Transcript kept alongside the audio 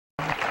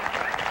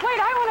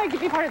on,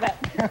 give me part of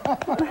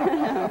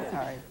that.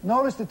 Sorry.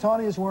 Notice that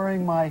Tawny is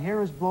wearing My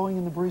Hair is Blowing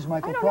in the Breeze,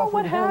 Michael I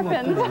Crawford. don't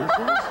know what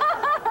happened.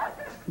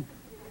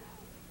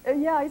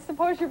 Yeah, I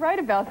suppose you're right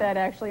about that,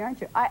 actually,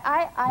 aren't you?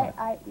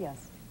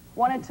 Yes.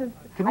 Wanted to...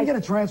 Can we get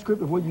a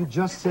transcript of what you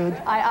just said?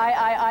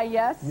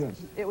 Yes? Yes.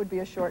 It would be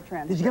a short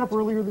transcript. Did you get up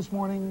earlier this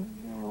morning?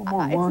 A little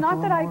more work, it's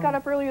not that I got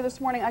up earlier this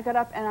morning. I got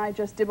up and I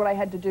just did what I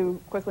had to do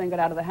quickly and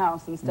got out of the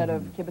house instead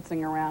of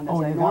kibitzing around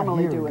as I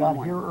normally do in the morning.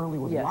 got here early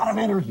with a lot of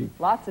energy.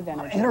 Lots of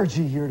energy.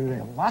 Energy here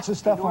today. Lots of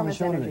stuff on the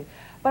show today.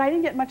 But I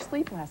didn't get much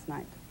sleep last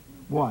night.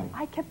 Why?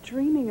 I kept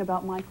dreaming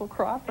about Michael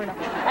Crawford. And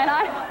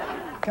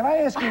Can I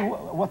ask you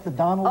what the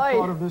Donald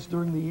thought of this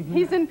during the evening?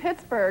 He's in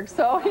Pittsburgh,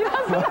 so he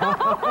doesn't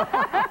know.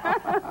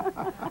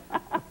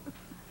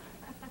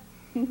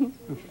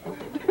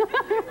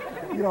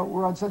 You know,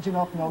 we're on such an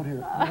up note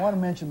here. I want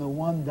to mention the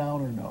one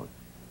downer note.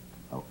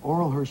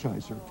 Oral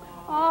Hershiser.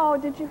 Oh,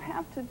 did you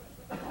have to...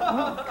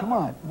 Come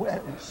on.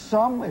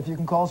 Some, if you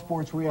can call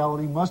sports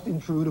reality, must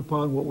intrude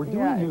upon what we're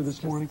doing here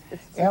this morning.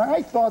 And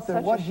I thought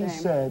that what he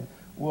said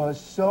was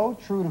so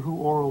true to who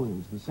Oral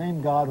is. The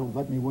same God who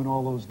let me win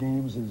all those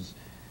games is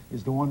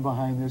the one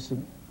behind this.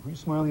 And are you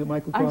smiling at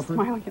Michael Crawford?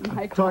 I'm smiling at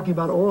Michael. Talking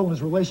about Oral and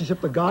his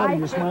relationship to God, and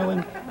you're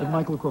smiling at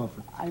Michael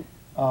Crawford.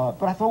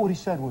 But I thought what he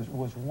said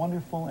was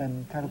wonderful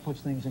and kind of puts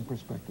things in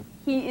perspective.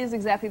 He is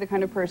exactly the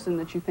kind of person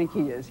that you think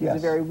he is. He's a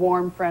very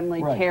warm,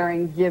 friendly,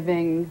 caring,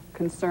 giving,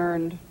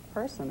 concerned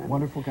person.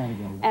 Wonderful kind of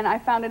guy. And I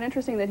found it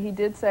interesting that he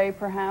did say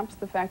perhaps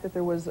the fact that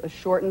there was a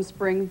shortened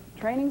spring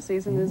training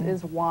season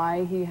is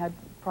why he had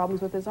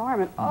problems with his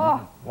arm. And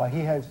why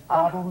he has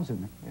problems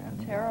and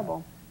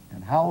terrible.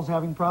 And Howell's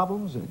having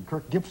problems, and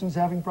Kirk Gibson's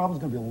having problems.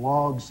 It's going to be a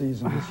long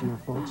season this year,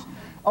 folks.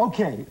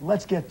 Okay,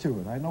 let's get to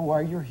it. I know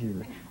why you're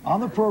here. On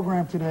the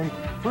program today,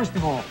 first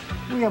of all,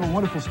 we have a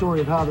wonderful story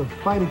of how the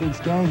fight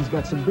against gangs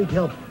got some big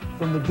help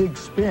from the Big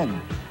Spin.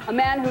 A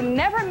man who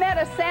never met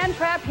a sand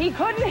trap he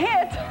couldn't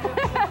hit.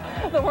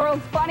 The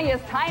world's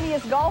funniest,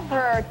 tiniest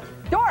golfer,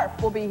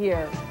 Dorf, will be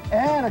here.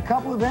 And a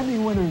couple of Emmy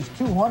winners,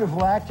 two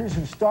wonderful actors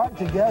who starred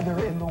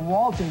together in The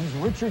Waltons,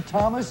 Richard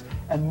Thomas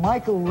and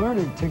Michael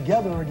Leonard,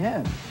 together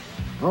again.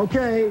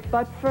 Okay.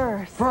 But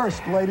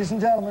first, ladies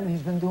and gentlemen,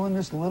 he's been doing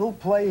this little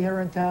play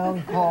here in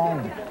town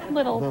called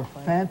The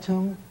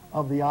Phantom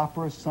of the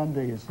Opera.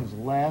 Sunday is his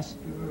last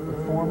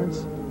performance.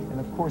 And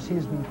of course, he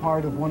has been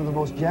part of one of the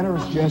most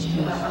generous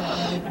gestures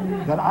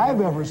that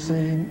I've ever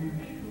seen.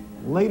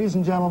 Ladies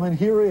and gentlemen,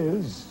 here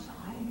is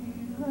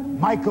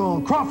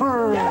Michael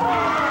Crawford.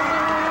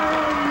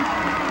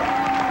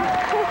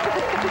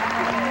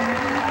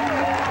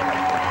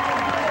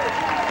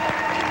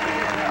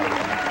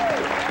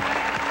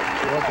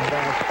 Welcome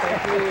back.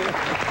 Thank you.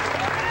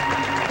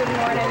 Good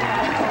morning.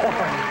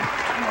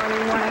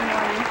 Morning.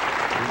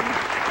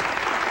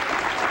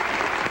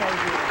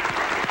 Thank you.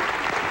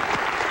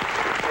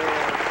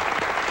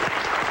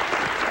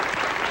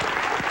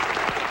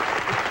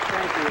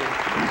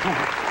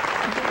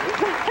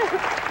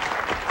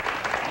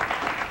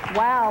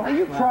 Wow. Are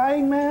you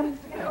crying, ma'am?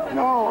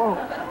 No.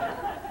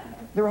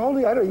 They're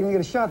holding, I don't know, you're going to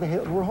get a shot.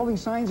 We're holding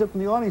signs up in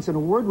the audience, and a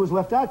word was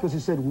left out because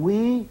it said,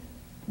 we,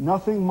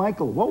 nothing,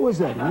 Michael. What was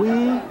that?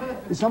 We?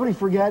 Did somebody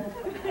forget?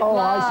 Oh,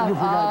 I see you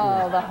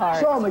forgot. Oh, the heart.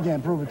 Show them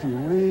again. Prove it to you.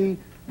 We,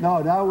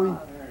 no, now we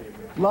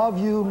love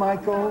you,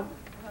 Michael.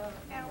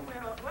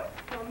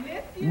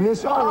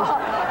 Miss, they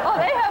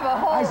have a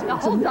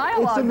whole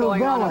dialogue it's a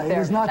going on novella. up there.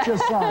 It is not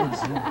just signs.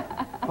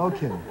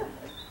 Okay.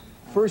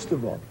 First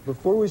of all,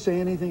 before we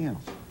say anything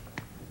else,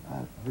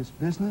 this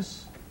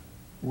business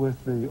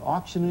with the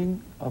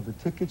auctioning of the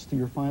tickets to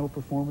your final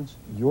performance,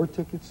 your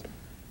tickets,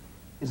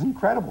 is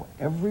incredible.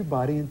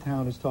 Everybody in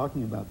town is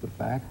talking about the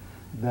fact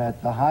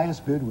that the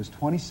highest bid was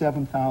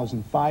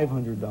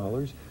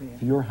 $27,500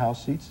 for your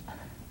house seats.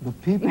 The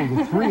people,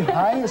 the three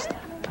highest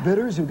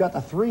bidders who got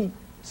the three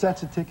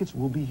sets of tickets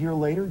will be here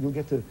later. You'll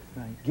get to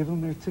give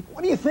them their ticket.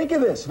 What do you think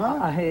of this, huh?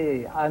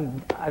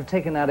 I've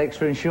taken out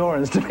extra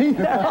insurance to be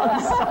there on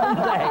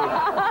Sunday.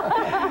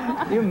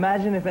 Can you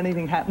imagine if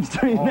anything happens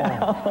to me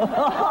now?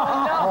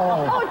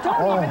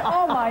 Don't even.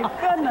 Oh, my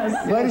goodness.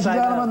 Ladies and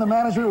gentlemen, the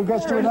manager who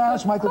gets to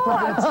announce Michael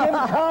Crawford, Tim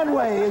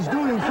Conway is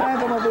doing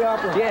Phantom of the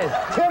Opera. Yes.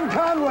 Tim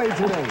Conway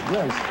today,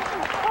 yes.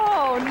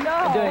 Oh,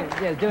 no.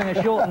 Doing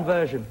a shortened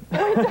version.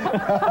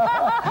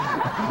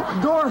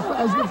 Dorf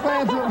as the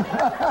Phantom.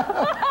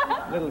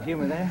 Little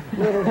humor there.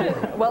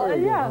 Well,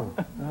 yeah.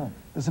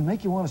 Does it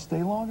make you want to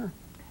stay longer?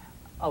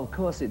 Oh, of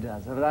course it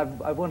does.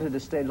 I wanted to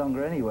stay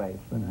longer anyway,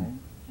 but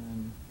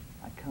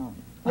I can't.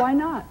 Why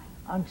not?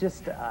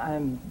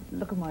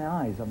 Look at my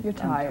eyes. You're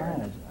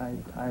tired.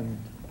 I'm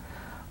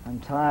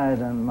tired,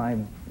 and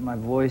my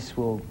voice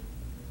will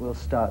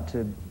start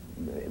to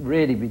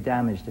really be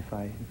damaged if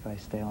I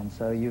stay on.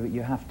 So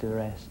you have to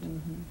rest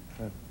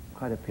for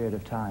quite a period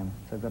of time.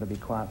 So I've got to be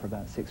quiet for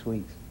about 6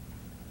 weeks.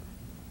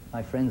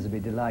 My friends will be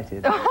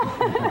delighted,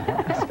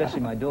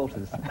 especially my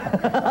daughters.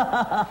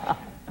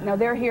 Now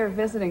they're here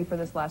visiting for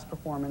this last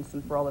performance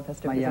and for all the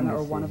festivities, my youngest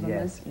or one of them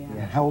is. is.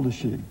 Yeah. How old is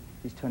she?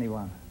 She's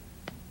 21.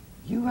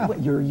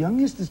 Your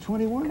youngest is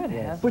 21? Good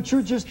heavens. But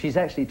you're just... She's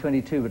actually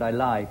 22, but I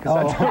lie.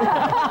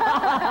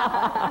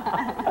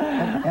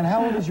 And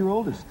how old is your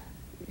oldest?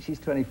 She's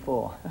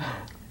 24.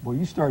 Well,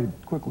 you started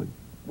quickly.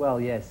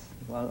 Well, yes.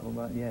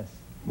 Well, yes.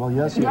 Well,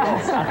 yes.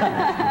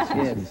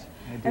 Yes.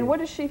 And what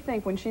does she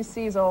think when she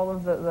sees all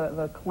of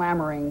the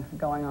clamoring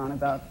going on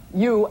about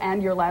you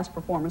and your last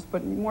performance,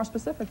 but more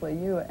specifically,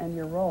 you and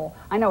your role?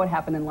 I know it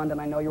happened in London.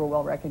 I know you were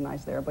well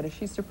recognized there, but is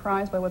she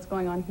surprised by what's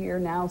going on here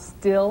now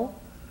still?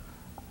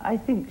 I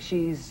think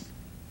she's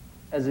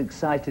as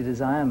excited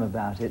as I am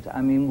about it.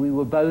 I mean, we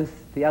were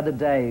both, the other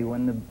day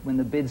when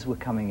the bids were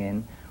coming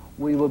in,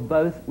 we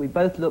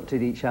both looked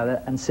at each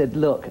other and said,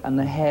 look, and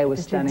the hair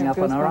was standing up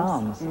on our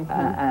arms.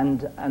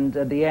 Mm-hmm. And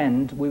at the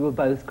end, we were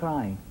both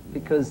crying,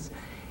 because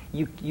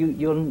you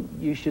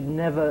should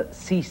never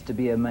cease to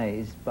be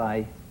amazed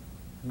by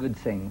good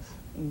things.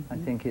 Mm-hmm. I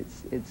think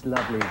it's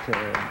lovely to...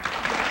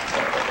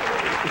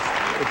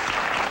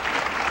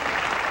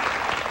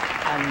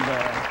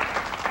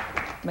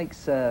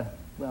 makes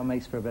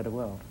for a better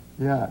world.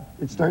 Yeah,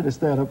 it's starting to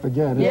stand up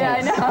again. Yeah,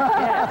 I know.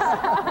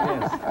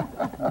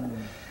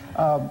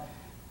 Yes.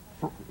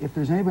 If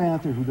there's anybody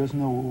out there who doesn't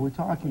know what we're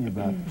talking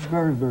about,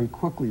 very, very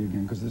quickly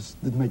again, because this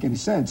didn't make any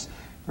sense,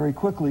 very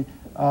quickly,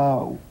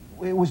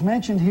 it was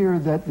mentioned here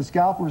that the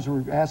scalpers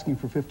were asking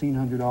for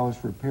 $1,500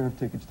 for a pair of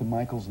tickets to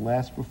Michael's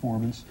last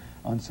performance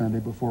on Sunday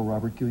before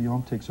Robert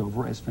Guillaume takes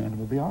over as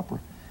Phantom of the Opera.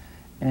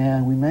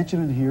 And we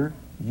mentioned it here,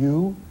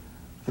 you,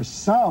 for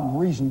some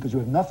reason, because you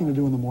have nothing to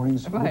do in the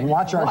mornings, right.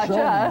 watch our show.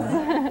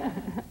 Us.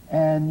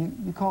 And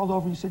you called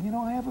over and you said, you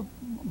know, I have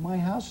my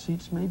house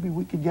seats, maybe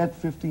we could get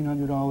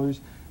 $1,500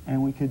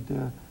 and we could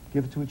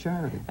give it to a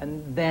charity.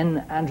 And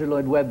then Andrew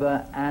Lloyd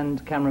Webber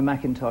and Cameron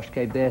McIntosh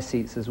gave their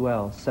seats as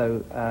well.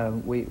 So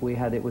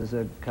it was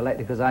a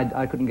collective, because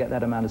I couldn't get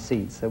that amount of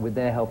seats, so with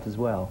their help as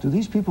well. Do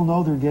these people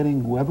know they're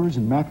getting Webber's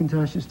and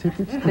McIntosh's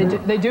tickets?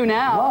 They do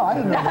now. Oh, I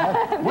didn't know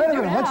that. Wait a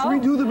minute, let's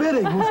redo the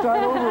bidding. We'll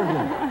start over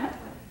again.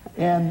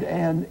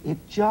 And it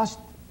just,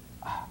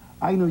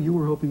 I know you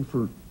were hoping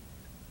for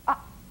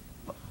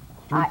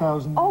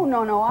 3,000? Oh,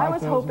 no, 5, I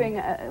was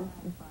hoping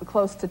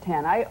close to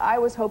 10. I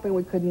was hoping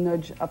we could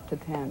nudge up to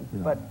 10, yeah.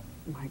 but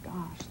my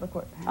gosh, look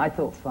what happened. I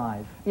thought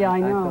 5. Yeah, I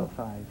know. I thought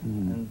 5,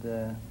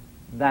 and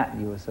that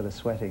you were sort of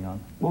sweating on.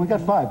 Well, we got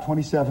 5,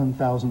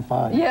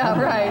 27,005. Yeah,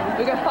 right.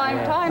 We got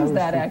 5 times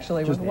that,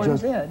 actually, with one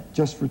bid.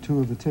 Just for 2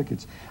 of the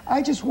tickets.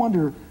 I just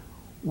wonder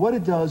what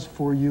it does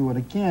for you, and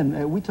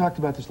again, we talked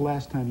about this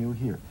last time you were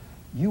here.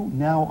 You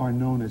now are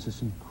known as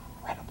this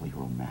incredibly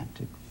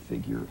romantic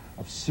figure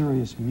of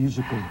serious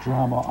musical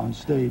drama on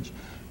stage.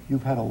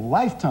 You've had a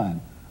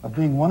lifetime of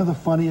being one of the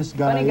funniest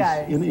guys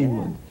in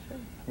England. Sure.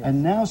 Yes.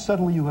 And now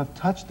suddenly you have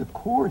touched a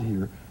chord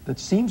here that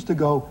seems to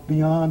go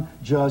beyond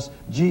just,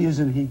 gee,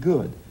 isn't he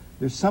good?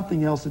 There's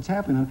something else that's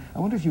happening. I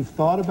wonder if you've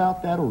thought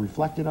about that or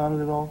reflected on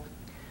it at all?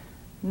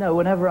 No,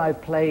 whenever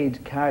I've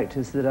played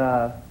characters that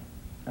are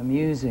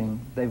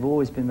amusing, they've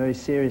always been very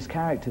serious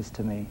characters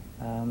to me.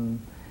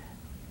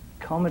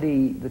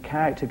 Comedy, the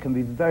character can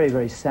be very,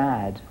 very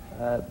sad.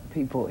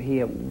 People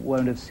here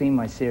won't have seen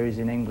my series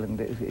in England.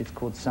 It's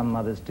called Some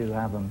Mothers Do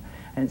Have 'Em.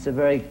 And it's a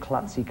very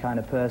klutzy kind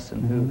of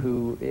person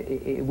who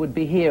it would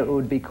be here, it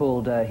would be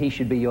called He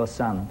Should Be Your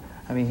Son.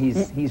 I mean,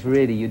 he's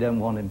really, you don't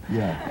want him.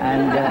 Yeah.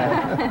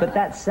 And, but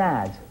that's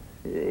sad.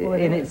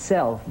 In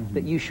itself,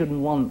 that you shouldn't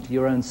want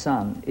your own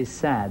son is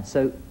sad.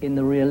 So in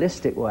the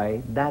realistic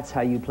way, that's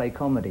how you play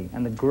comedy.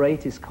 And the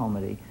greatest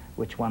comedy,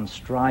 which one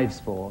strives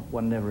for,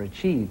 one never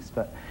achieves,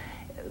 but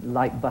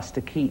like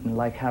Buster Keaton,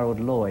 like Harold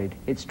Lloyd,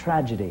 it's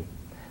tragedy.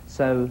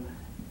 So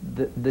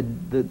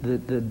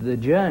the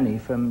journey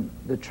from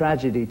the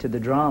tragedy to the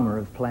drama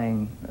of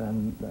playing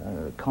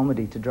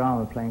comedy to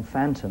drama, playing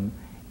Phantom,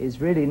 is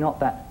really not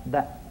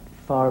that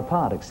far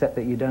apart, except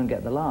that you don't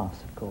get the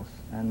laughs, of course,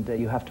 and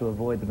you have to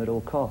avoid them at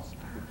all costs.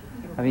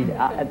 I mean,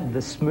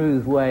 the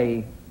smooth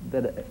way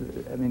that,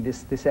 I mean,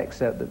 this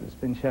excerpt that has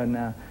been shown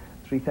now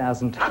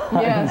 3,000 times,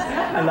 yes.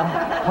 and the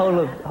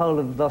whole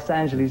of Los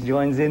Angeles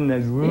joins in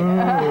those.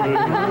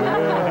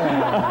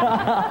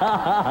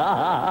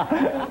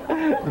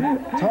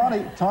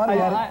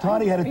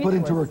 Tawny had it put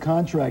into her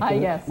contract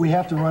that yes. we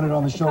have to run it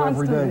on the show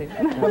every day.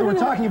 Whether we're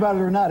talking about it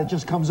or not, it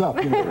just comes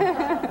up. You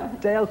know?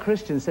 Dale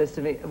Christian says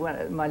to me,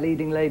 my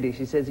leading lady,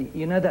 she says,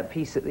 you know that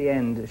piece at the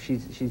end,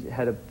 she's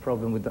had a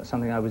problem with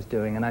something I was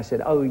doing, and I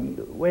said, oh,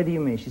 where do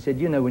you mean? She said,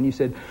 you know, when you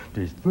said,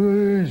 this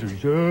place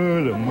is a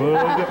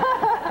murder.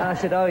 And I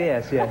said, oh,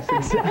 yes.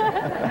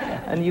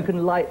 And you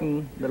can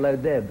lighten the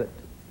load there, but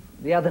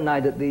the other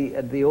night at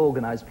the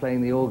organ, I was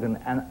playing the organ,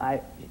 and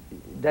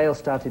Dale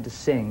started to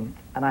sing,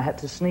 and I had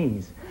to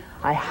sneeze.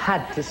 I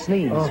had to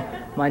sneeze. Oh.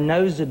 My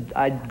nose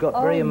I'd got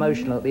very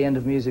emotional at the end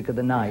of Music of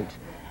the Night,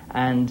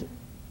 and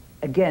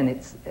again,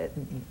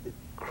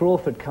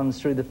 Crawford comes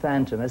through the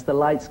Phantom as the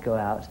lights go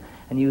out,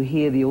 and you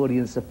hear the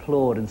audience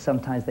applaud, and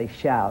sometimes they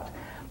shout.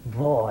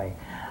 Boy,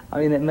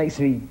 I mean, it makes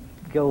me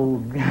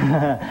go.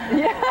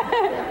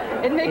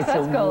 Yeah, it makes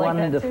us go like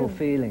that too. It's a wonderful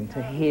feeling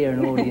to hear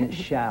an audience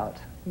shout.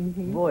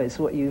 boy, it's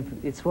what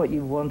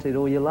you've wanted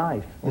all your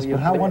life. Yes, but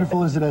how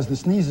wonderful is it as the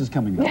sneeze is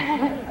coming up?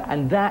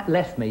 And that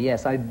left me,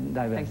 yes,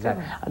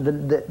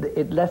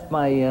 it left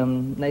my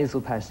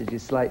nasal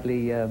passages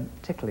slightly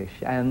ticklish,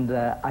 and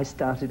I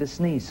started to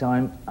sneeze.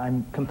 So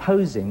I'm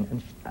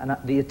composing, and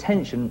the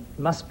attention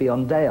must be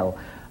on Dale,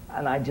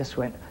 and I just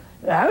went,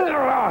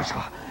 and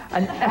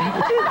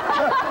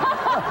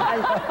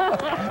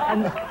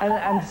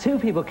two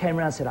people came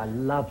around and said, "I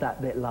love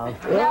that bit, love.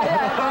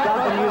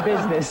 Love the new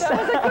business." That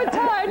was a good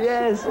touch.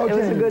 Yes, okay. It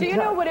was a good Do you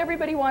know what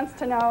everybody wants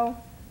to know?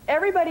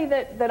 Everybody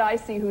that I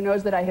see who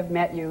knows that I have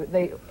met you,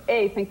 they,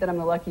 A, think that I'm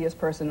the luckiest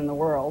person in the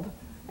world,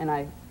 and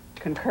I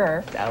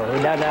concur. No.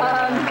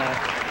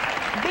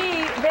 B,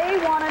 they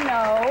want to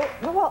know,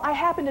 well, I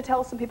happened to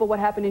tell some people what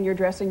happened in your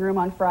dressing room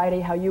on Friday,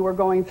 how you were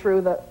going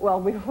through the,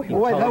 well, wait a minute.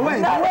 Wait,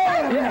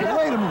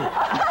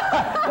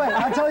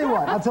 I'll tell you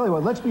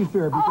what, let's be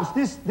fair,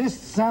 because this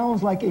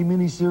sounds like a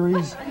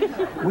mini-series.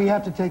 We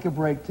have to take a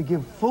break to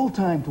give full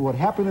time to what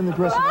happened in the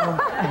dressing room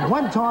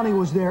when Tawny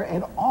was there,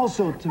 and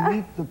also to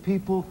meet the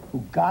people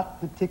who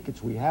got the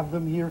tickets. We have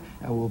them here,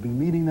 and we'll be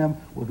meeting them.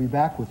 We'll be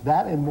back with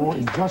that and more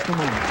in just a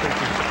moment. Take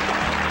care.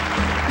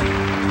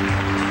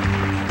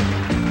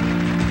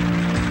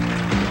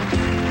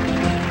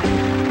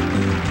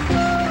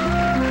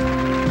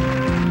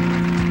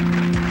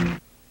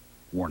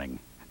 Warning,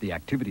 the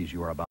activities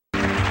you are about...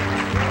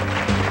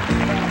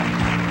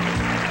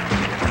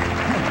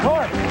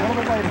 Court, a little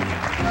bit later.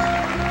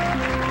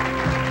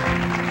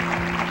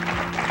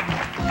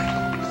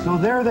 So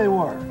there they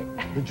were,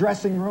 the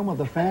dressing room of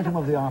the Phantom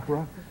of the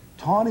Opera,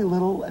 Tawny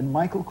Little and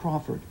Michael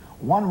Crawford,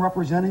 one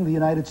representing the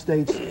United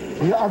States,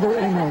 the other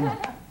England,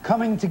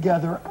 coming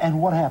together, and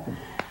what happened?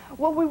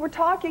 Well, we were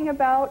talking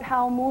about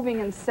how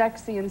moving and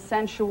sexy and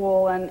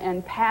sensual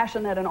and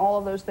passionate and all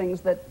of those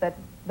things that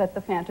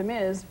the Phantom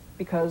is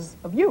because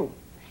of you,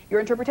 your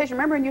interpretation.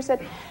 Remember, and you said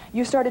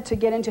you started to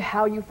get into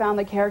how you found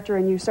the character,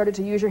 and you started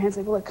to use your hands.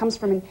 Like, well, it comes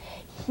from in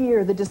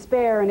here, the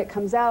despair, and it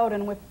comes out,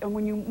 and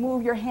when you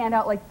move your hand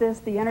out like this,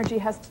 the energy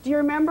has to. Do you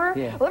remember?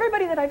 Yeah. Well,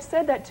 everybody that I've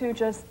said that to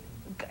just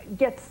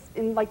gets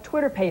in like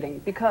Twitter-pating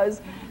because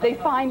they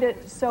find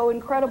it so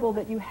incredible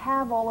that you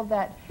have all of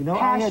that passion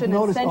I had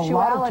noticed and sensuality. a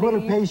lot of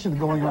Twitter-pation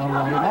going on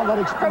around here. That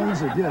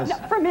explains it, yes. No,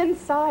 from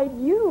inside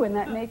you, and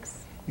that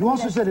makes... You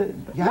also said it.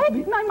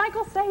 Let my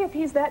Michael say if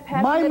he's that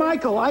passionate. My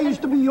Michael. I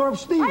used to be your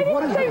Steve. I What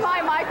didn't is say this?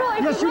 my Michael.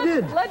 Yes, you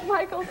did. Let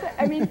Michael say.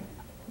 I mean,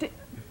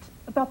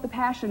 about the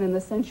passion and the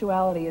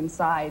sensuality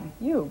inside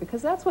you,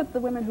 because that's what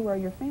the women who are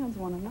your fans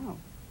want to know.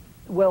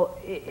 Well,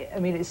 I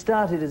mean, it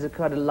started as a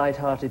kind of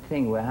light-hearted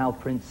thing where Hal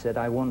Prince said,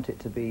 I want it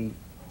to be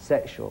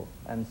sexual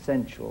and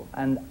sensual.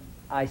 And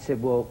I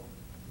said, well,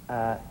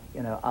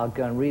 you know, I'll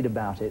go and read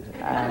about it.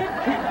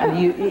 And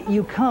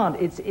you can't.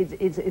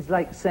 It's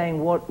like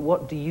saying,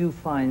 what do you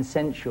find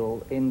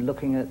sensual in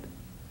looking at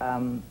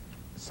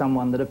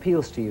someone that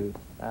appeals to you?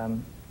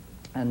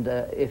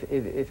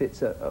 If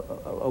it's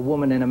a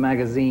woman in a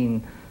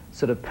magazine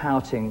sort of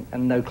pouting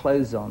and no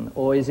clothes on,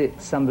 or is it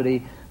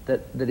somebody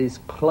that is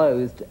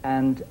clothed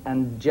and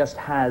just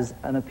has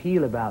an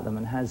appeal about them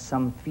and has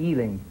some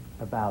feeling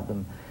about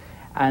them?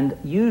 And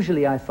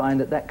usually I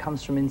find that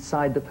comes from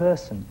inside the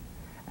person.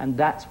 And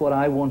that's what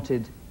I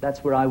wanted,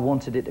 that's where I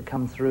wanted it to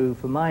come through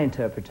for my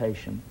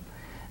interpretation.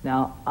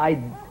 Now,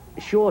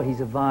 sure,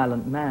 he's a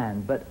violent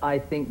man, but I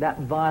think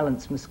that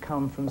violence must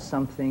come from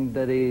something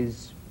that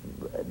is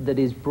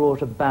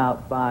brought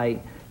about by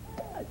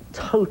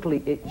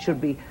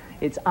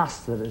it's us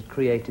that has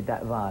created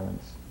that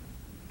violence.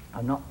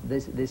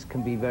 This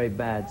can be very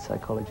bad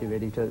psychology,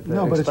 really, to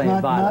no, but explain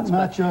it's violence.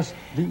 not just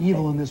the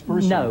evil in this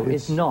person. No,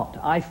 it's not.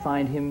 I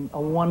find him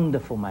a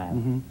wonderful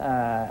man.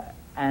 Mm-hmm.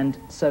 And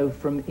so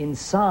from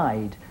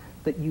inside,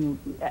 that you,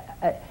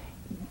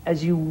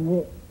 as you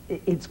walk,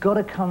 it's got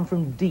to come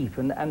from deep.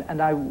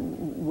 And I,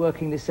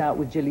 working this out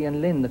with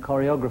Gillian Lynn, the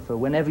choreographer,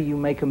 whenever you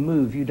make a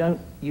move, you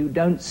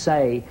don't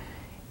say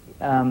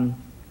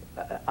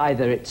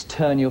either it's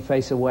turn your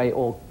face away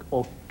or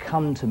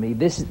come to me.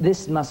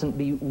 This mustn't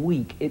be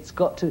weak. It's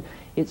got to.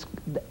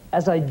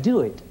 As I do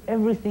it,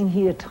 everything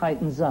here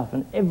tightens up,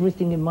 and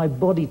everything in my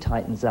body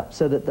tightens up,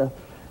 so that the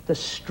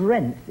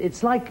strength,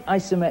 it's like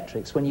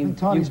isometrics when you...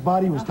 Tawny's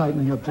body was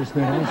tightening up just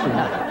then also.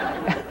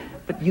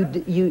 But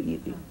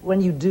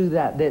when you do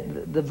that,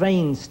 the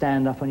veins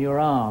stand up on your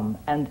arm,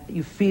 and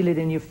you feel it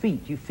in your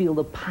feet. You feel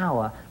the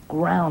power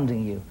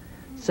grounding you,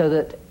 so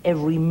that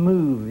every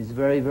move is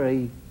very,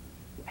 very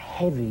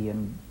heavy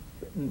and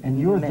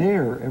you're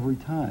there every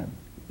time.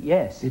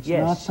 Yes, it's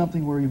not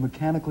something where you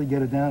mechanically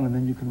get it down and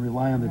then you can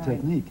rely on the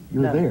technique.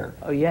 You're there.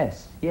 Oh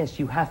yes,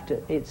 you have to.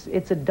 It's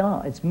a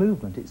dance. It's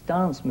movement. It's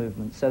dance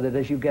movement. So that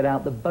as you get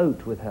out the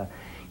boat with her,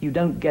 you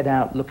don't get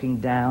out looking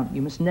down.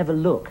 You must never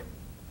look,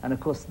 and of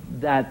course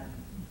that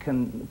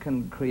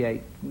can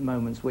create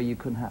moments where you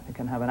can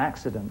have an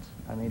accident.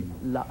 I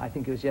mean, I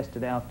think it was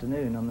yesterday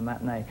afternoon on the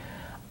matinee.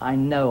 I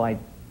know I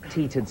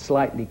teetered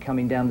slightly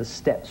coming down the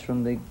steps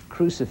from the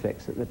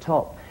crucifix at the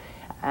top,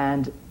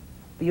 and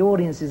the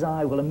audience's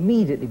eye will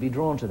immediately be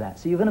drawn to that.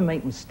 So you're going to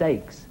make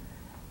mistakes.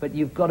 but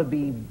you've got to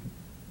be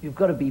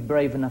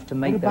brave enough to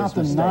make those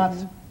mistakes. What about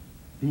the not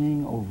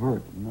being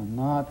overt, and the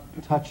not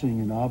touching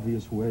in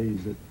obvious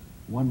ways that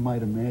one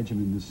might imagine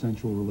in this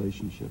sensual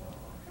relationship?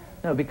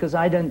 No, because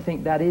I don't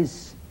think that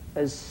is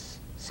as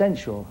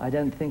sensual. I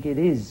don't think it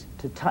is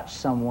to touch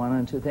someone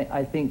and to think.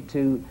 I think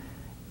to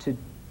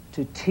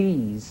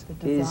tease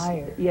is,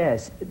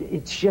 yes,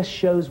 it just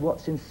shows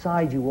what's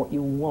inside you, what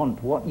you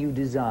want, what you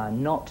desire,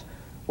 not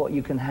what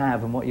you can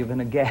have and what you're going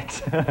to get.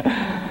 But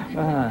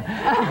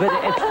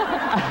it's,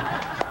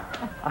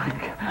 I'm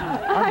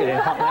getting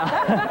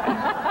hot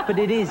now. But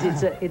it is.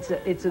 It's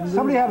a.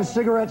 Somebody have a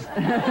cigarette?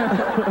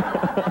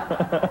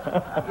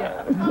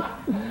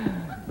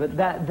 But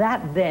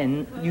that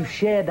then, you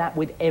share that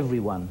with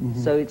everyone.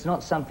 Mm-hmm. So it's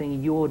not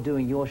something you're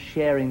doing, you're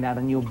sharing that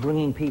and you're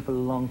bringing people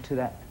along to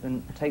that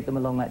and take them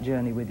along that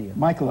journey with you.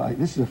 Michael,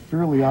 this is a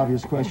fairly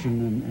obvious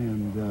question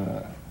and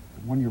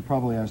one you're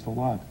probably asked a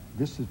lot.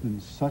 This has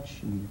been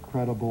such an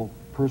incredible,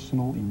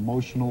 personal,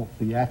 emotional,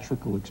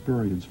 theatrical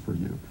experience for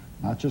you.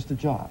 Not just a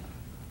job.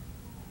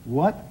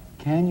 What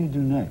can you do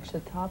next? To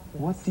top this.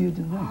 What do you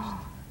do next?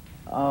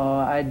 Oh,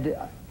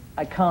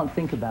 I can't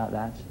think about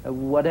that.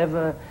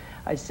 Whatever...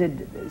 I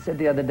said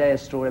the other day a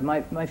story.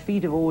 My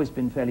feet have always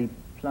been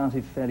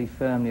planted fairly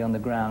firmly on the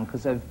ground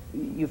because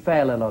you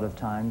fail a lot of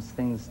times.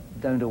 Things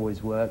don't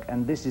always work,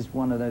 and this is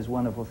one of those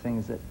wonderful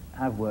things that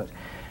have worked.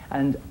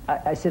 And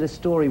I said a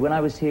story when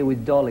I was here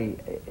with Dolly.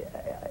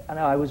 I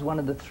know I was one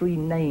of the 3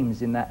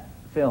 names in that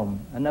film,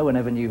 and no one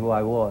ever knew who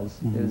I was.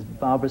 Mm-hmm. It was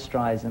Barbara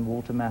Streisand,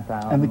 Walter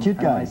Matthau, and the kid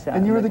guy.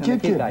 And you were the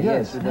kid guy.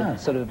 Yes, with the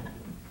sort of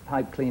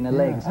pipe cleaner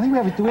legs. I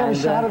think do we have a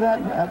shot of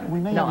that? We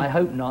may. No, I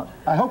hope not.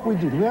 I hope we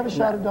do. Do we have a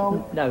shot of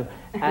Dolly? No.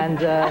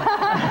 And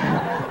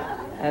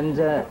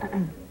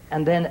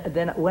and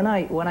then when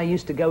I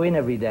used to go in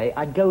every day,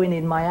 I'd go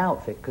in my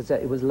outfit because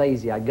it was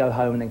lazy. I'd go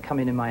home and then come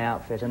in my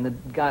outfit, and the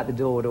guy at the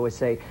door would always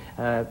say,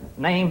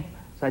 "Name?"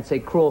 So I'd say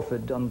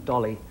Crawford on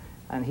Dolly,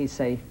 and he'd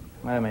say,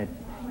 "Wait a minute,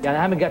 yeah, I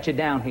haven't got you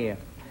down here."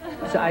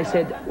 So I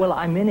said, "Well,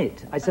 I'm in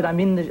it." I said,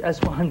 that's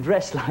why I'm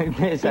dressed like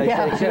this.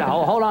 I said,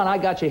 "Oh, hold on, I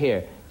got you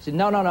here." He said,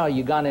 no,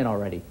 you gone in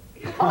already.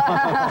 So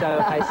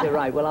I said,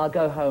 right, well, I'll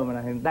go home, and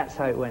I think that's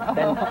how it went.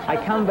 Then I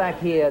come back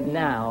here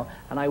now,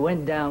 and I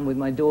went down with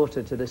my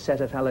daughter to the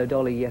set of Hello,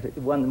 Dolly yet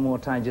one more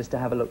time just to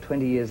have a look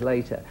 20 years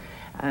later.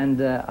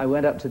 And I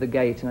went up to the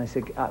gate, and I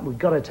said, we've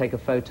got to take a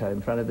photo in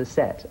front of the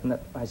set. And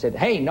I said,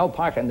 hey, no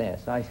parking there.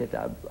 So I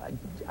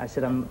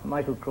said, I'm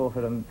Michael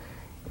Crawford, I'm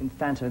in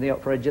Phantom of the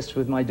Opera just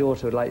with my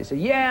daughter. Would like to say,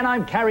 yeah, and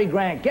I'm Cary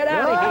Grant, get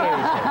out of here.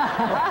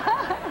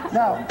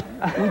 Now,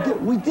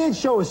 we did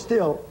show a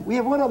still. We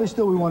have one other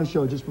still we want to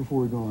show just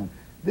before we go on.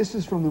 This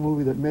is from the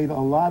movie that made a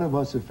lot of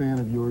us a fan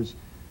of yours,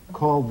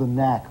 called The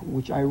Knack,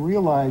 which I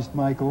realized,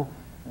 Michael,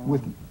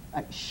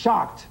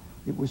 shocked,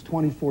 it was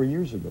 24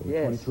 years ago,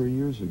 yes. 23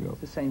 years ago.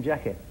 It's the same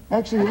jacket.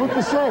 Actually, you look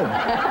the same.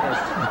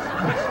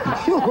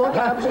 You look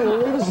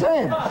absolutely the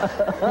same.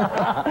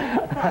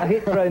 I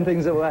hate throwing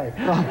things away.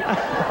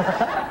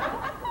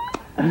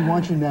 We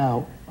want you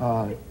now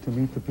to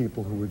meet the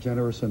people who were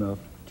generous enough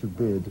to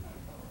bid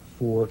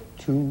for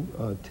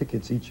 2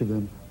 tickets, each of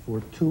them,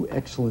 for 2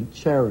 excellent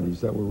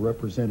charities that were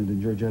represented in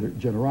your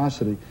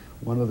generosity,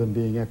 one of them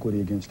being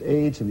Equity Against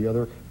AIDS and the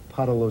other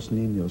Para los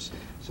Niños.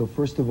 So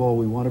first of all,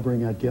 we want to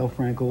bring out Gail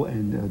Frankel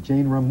and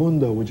Jane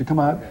Ramundo. Would you come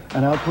out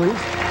please?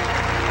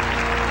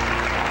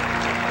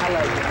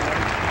 Hello, Jane.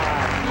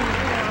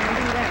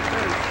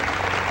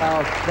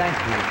 Oh, thank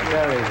you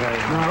very, very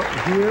much. Now,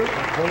 here,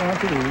 hold on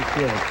to these,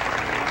 yes.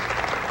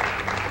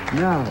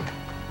 Now,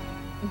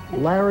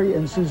 Larry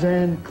and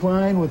Suzanne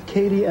Klein with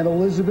Katie and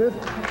Elizabeth,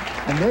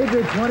 and they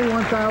bid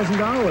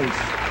 $21,000.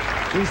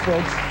 These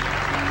folks.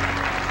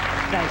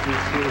 Thank you,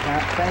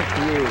 sweetheart. Thank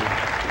you.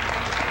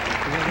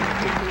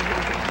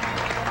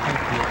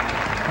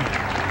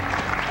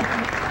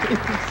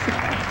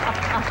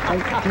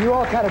 Can you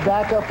all kind of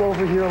back up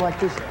over here like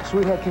this?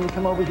 Sweetheart, can you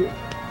come over here?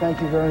 Thank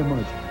you very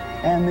much.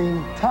 And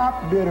the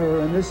top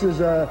bidder, and this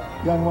is a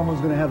young woman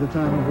who's going to have the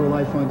time of her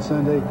life on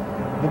Sunday,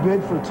 the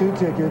bid for 2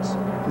 tickets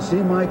to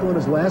see Michael in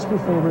his last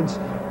performance,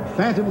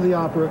 Phantom of the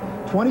Opera,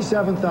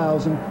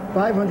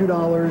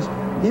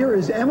 $27,500. Here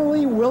is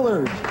Emily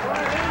Willard.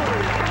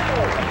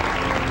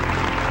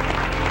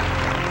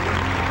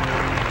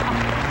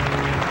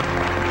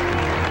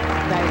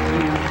 Thank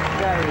you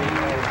very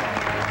much.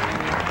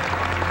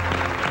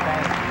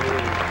 Thank you.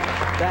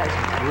 That's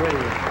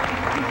brilliant.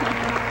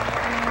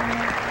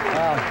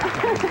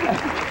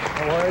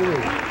 How are you?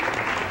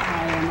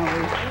 Hi,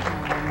 Emily.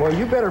 Well,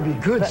 you better be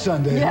good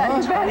Sunday, Yeah,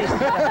 huh? you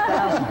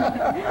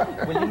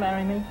better. Will you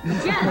marry me?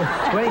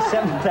 Yeah.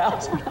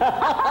 27,000. By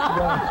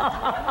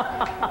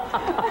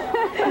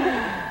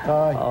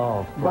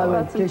the way,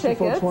 in Got some case you folks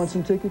tickets. want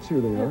some tickets,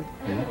 here they are.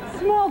 Yeah.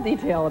 Small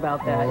detail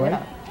about that, All right.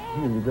 yeah.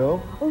 Here you go.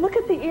 Well, look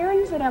at the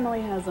earrings that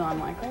Emily has on,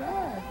 Michael.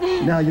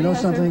 Look. Now, you know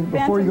Those are something?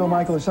 Before you go, phantom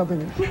Michael, there's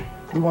something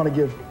we want to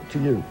give to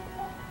you.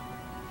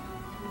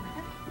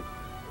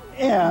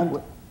 And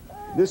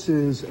this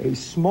is a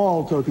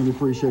small token of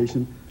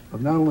appreciation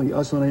of not only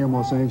us on AM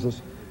Los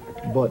Angeles,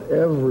 but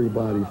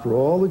everybody for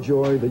all the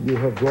joy that you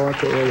have brought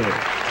to LA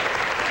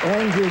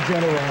and your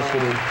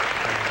generosity.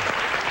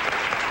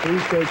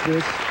 Please take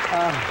this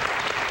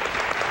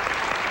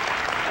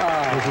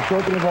as a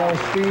token of our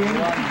esteem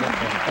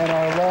and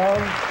our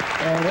love.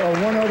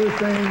 And one other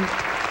thing.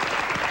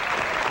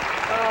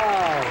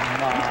 Oh,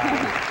 my.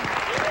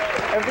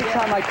 Every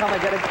time I come, I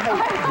get a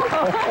cake.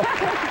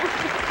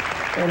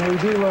 And we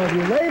do love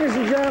you. Ladies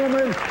and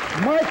gentlemen,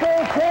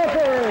 Michael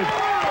Crawford.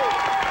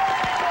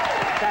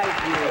 Thank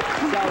you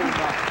so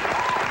much.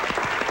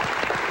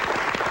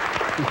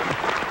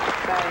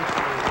 Thank you.